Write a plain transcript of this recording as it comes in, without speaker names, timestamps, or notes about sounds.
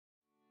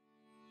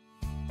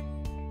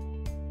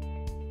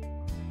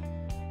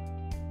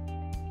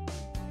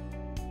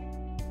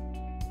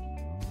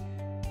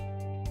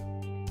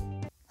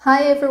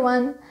Hi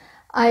everyone,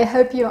 I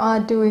hope you are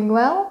doing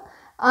well.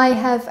 I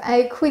have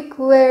a quick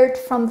word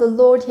from the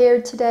Lord here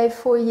today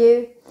for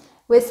you.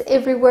 With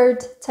every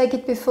word, take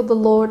it before the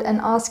Lord and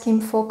ask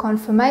Him for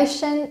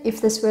confirmation if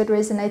this word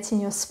resonates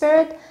in your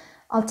spirit.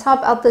 I'll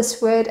type out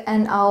this word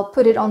and I'll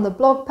put it on the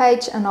blog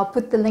page, and I'll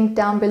put the link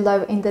down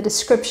below in the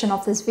description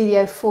of this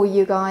video for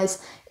you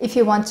guys if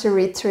you want to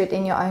read through it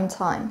in your own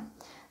time.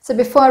 So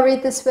before I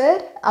read this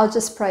word, I'll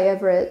just pray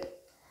over it.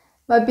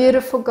 My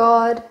beautiful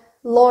God,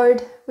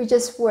 Lord, we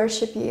just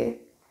worship you.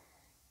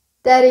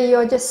 Daddy,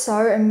 you're just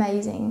so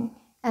amazing.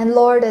 And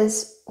Lord,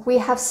 as we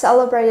have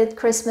celebrated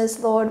Christmas,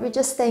 Lord, we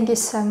just thank you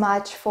so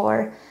much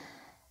for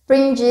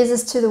bringing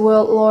Jesus to the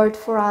world, Lord,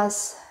 for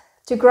us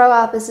to grow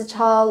up as a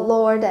child,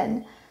 Lord,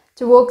 and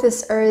to walk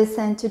this earth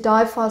and to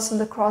die for us on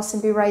the cross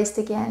and be raised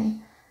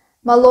again.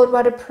 My Lord,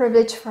 what a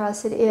privilege for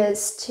us it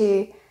is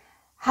to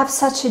have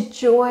such a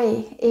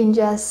joy in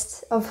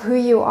just of who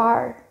you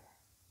are,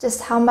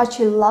 just how much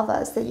you love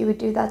us, that you would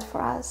do that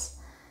for us.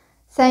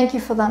 Thank you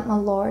for that, my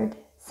Lord.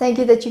 Thank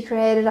you that you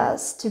created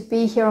us to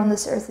be here on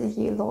this earth with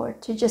you,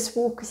 Lord, to just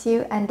walk with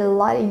you and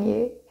delight in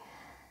you.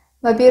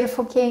 My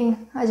beautiful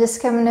King, I just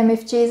come in the name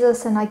of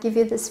Jesus and I give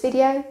you this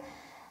video.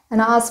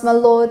 And I ask, my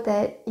Lord,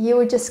 that you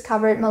would just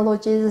cover it, my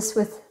Lord Jesus,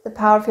 with the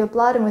power of your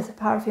blood and with the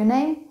power of your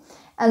name.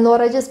 And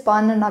Lord, I just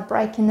bind and I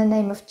break in the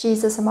name of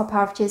Jesus and my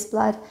power of Jesus'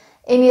 blood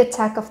any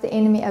attack of the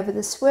enemy over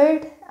this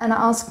word. And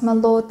I ask, my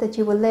Lord, that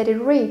you will let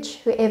it reach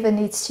whoever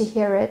needs to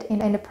hear it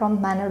in a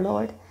prompt manner,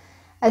 Lord.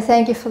 I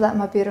thank you for that,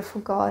 my beautiful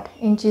God,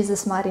 in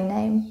Jesus' mighty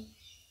name.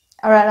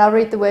 All right, I'll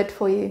read the word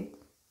for you.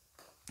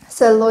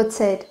 So the Lord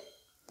said,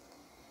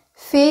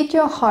 "Feed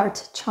your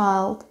heart,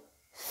 child,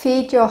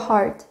 feed your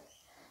heart.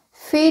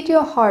 Feed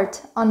your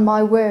heart on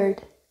my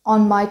word,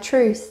 on my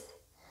truth.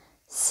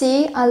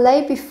 See, I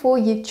lay before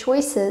you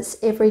choices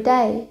every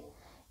day.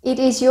 It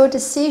is your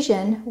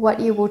decision what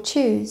you will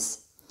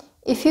choose.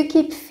 If you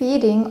keep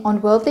feeding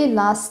on worldly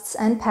lusts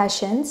and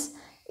passions,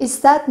 is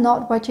that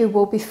not what you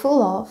will be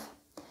full of?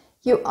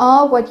 You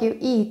are what you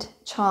eat,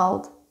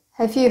 child.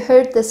 Have you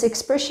heard this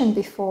expression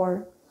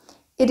before?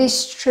 It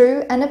is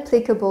true and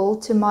applicable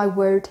to my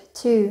word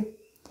too.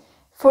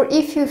 For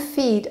if you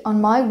feed on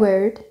my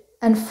word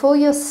and fill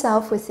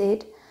yourself with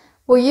it,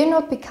 will you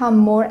not become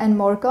more and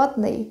more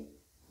godly?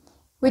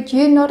 Would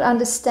you not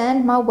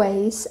understand my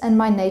ways and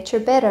my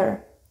nature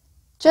better?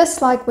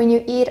 Just like when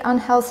you eat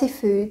unhealthy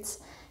foods,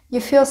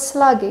 you feel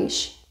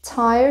sluggish,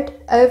 tired,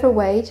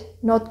 overweight,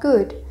 not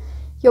good.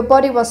 Your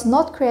body was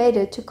not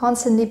created to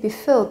constantly be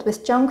filled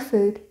with junk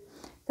food.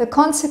 The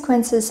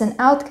consequences and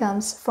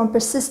outcomes from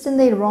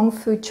persistently wrong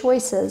food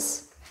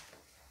choices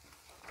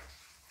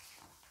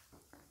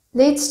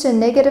leads to a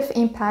negative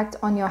impact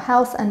on your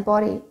health and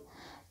body.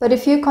 But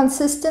if you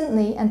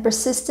consistently and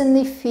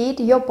persistently feed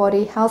your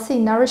body healthy,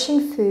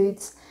 nourishing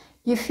foods,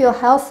 you feel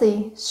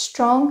healthy,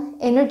 strong,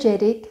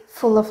 energetic,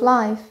 full of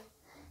life.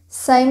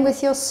 Same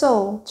with your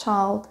soul,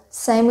 child,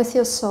 same with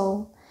your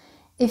soul.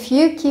 If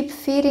you keep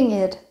feeding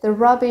it the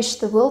rubbish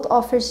the world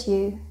offers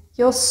you,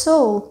 your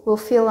soul will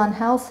feel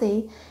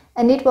unhealthy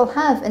and it will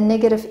have a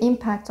negative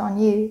impact on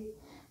you.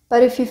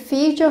 But if you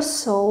feed your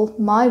soul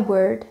my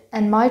word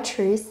and my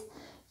truth,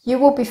 you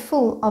will be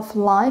full of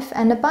life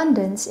and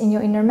abundance in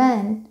your inner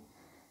man.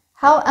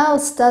 How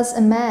else does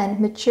a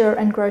man mature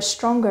and grow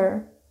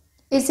stronger?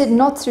 Is it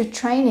not through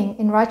training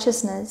in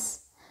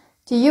righteousness?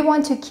 Do you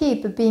want to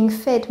keep being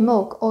fed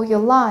milk all your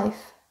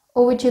life?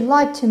 Or would you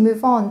like to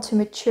move on to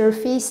mature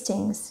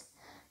feastings?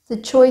 The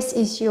choice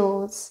is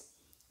yours.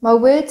 My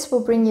words will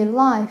bring you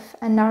life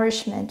and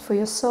nourishment for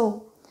your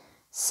soul.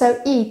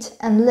 So eat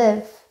and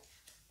live.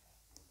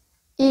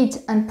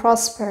 Eat and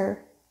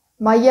prosper.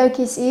 My yoke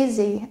is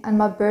easy and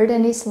my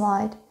burden is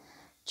light.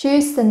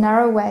 Choose the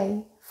narrow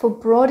way, for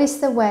broad is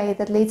the way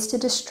that leads to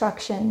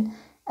destruction,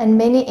 and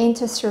many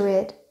enter through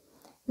it.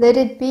 Let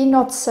it be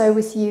not so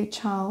with you,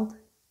 child.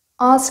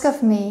 Ask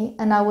of me,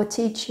 and I will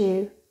teach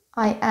you.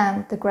 I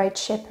am the great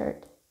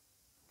shepherd."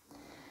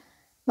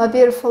 My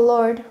beautiful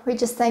Lord, we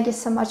just thank you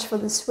so much for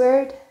this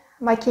word.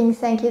 My King,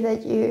 thank you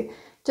that you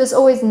just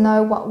always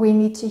know what we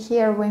need to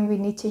hear when we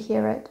need to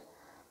hear it.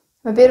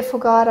 My beautiful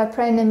God, I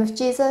pray in the name of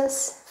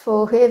Jesus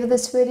for whoever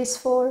this word is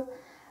for.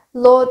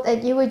 Lord,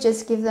 that you would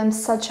just give them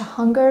such a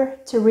hunger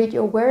to read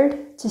your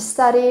word, to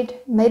study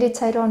it,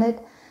 meditate on it.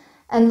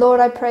 And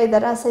Lord, I pray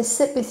that as they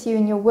sit with you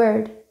in your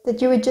word,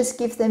 that you would just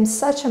give them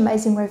such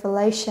amazing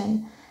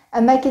revelation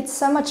and make it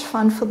so much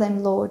fun for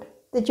them, Lord,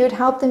 that you would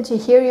help them to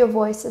hear your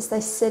voice as they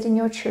sit in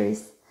your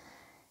truth.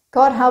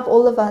 God, help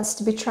all of us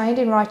to be trained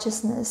in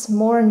righteousness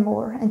more and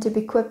more and to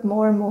be equipped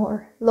more and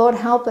more. Lord,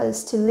 help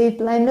us to lead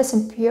blameless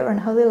and pure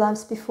and holy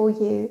lives before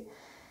you.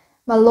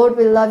 My Lord,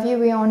 we love you,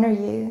 we honor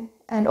you,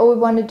 and all we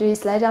want to do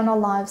is lay down our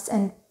lives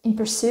and in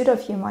pursuit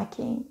of you, my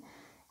King.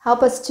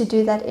 Help us to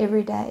do that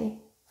every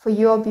day, for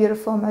you are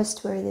beautiful and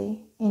most worthy.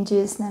 In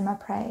Jesus' name I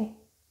pray.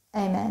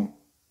 Amen.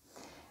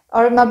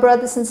 All right, my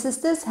brothers and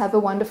sisters, have a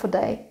wonderful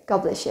day.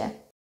 God bless you.